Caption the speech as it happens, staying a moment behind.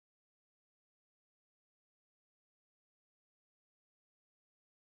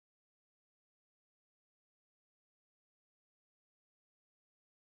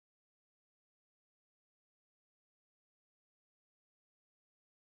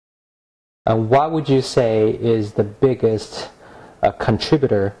What would you say is the biggest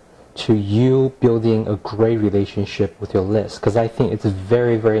contributor to you building a great relationship with your list? Because I think it's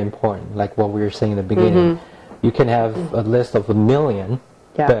very, very important. Like what we were saying in the beginning, you can have a list of 1 million,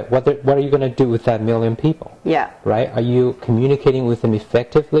 but what are you going to do with that 1 million people? Yeah. Right? Are you communicating with them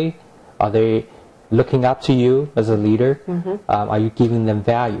effectively? Are they looking up to you as a leader? Are you giving them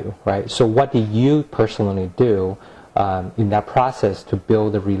value? Right? So what do you personally do in that process to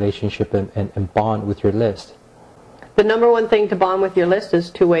build a relationship and bond with your list? The number one thing to bond with your list is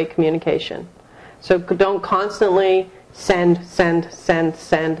two-way communication. So don't constantly send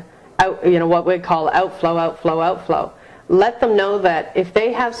out, what we call outflow. Let them know that if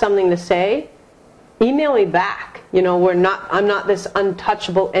they have something to say, email me back. I'm not this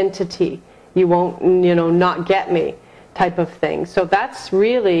untouchable entity. You won't, not get me type of thing. So that's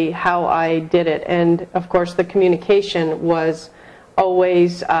really how I did it. And of course the communication was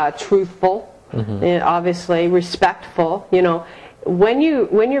always truthful. Obviously respectful. When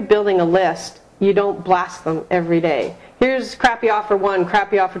you're building a list, you don't blast them every day. Here's crappy offer 1,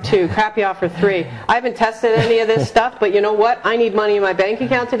 crappy offer 2, crappy offer 3. I haven't tested any of this stuff, but you know what? I need money in my bank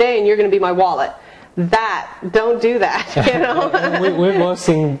account today, and you're going to be my wallet. Don't do that. We've all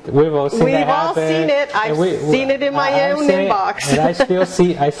seen that happen. It. I've seen it in my own inbox. And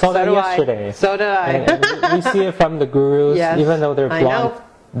I saw that yesterday. So did I. And we see it from the gurus, even though they're blunt.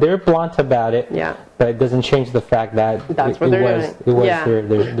 They're blunt about it, but it doesn't change the fact that it was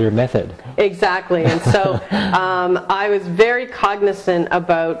their method. Exactly. And so I was very cognizant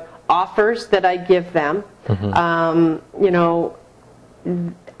about offers that I give them. I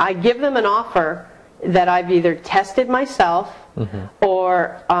give them an offer that I've either tested myself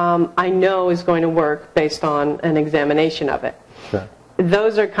or I know is going to work based on an examination of it. Sure.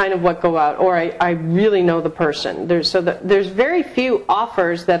 Those are kind of what go out, or I really know the person. There's very few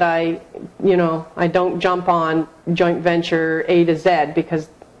offers that I don't jump on joint venture A to Z because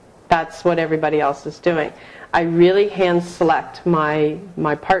that's what everybody else is doing. I really hand select my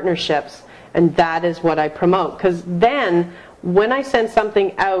partnerships, and that is what I promote. Because then, when I send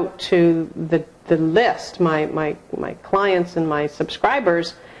something out to the list, my clients and my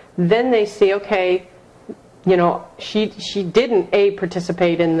subscribers, then they see, okay, she didn't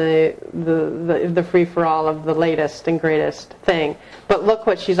participate in the free-for-all of the latest and greatest thing, but look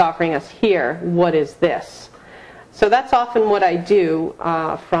what she's offering us here. What is this? So that's often what I do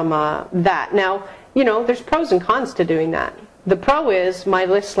from that. Now, there's pros and cons to doing that. The pro is my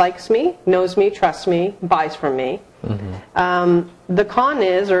list likes me, knows me, trusts me, buys from me. The con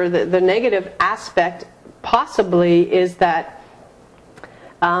is, or the negative aspect possibly, is that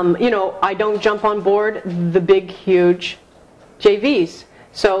I don't jump on board the big, huge JVs.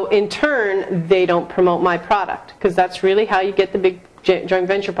 So in turn, they don't promote my product, because that's really how you get the big joint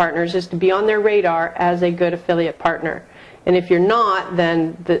venture partners, is to be on their radar as a good affiliate partner. And if you're not,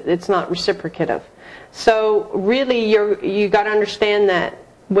 then it's not reciprocative. So really, you got to understand that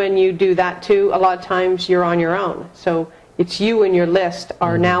when you do that too, a lot of times you're on your own. So it's you and your list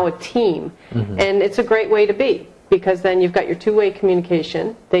are now a team, and it's a great way to be. Because then you've got your two-way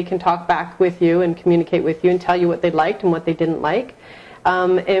communication. They can talk back with you and communicate with you and tell you what they liked and what they didn't like.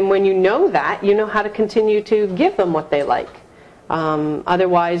 And when you know that, you know how to continue to give them what they like.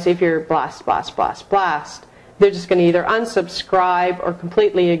 Otherwise, if you're blast, they're just going to either unsubscribe or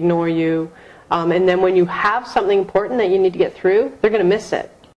completely ignore you. And then when you have something important that you need to get through, they're going to miss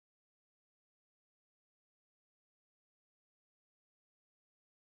it.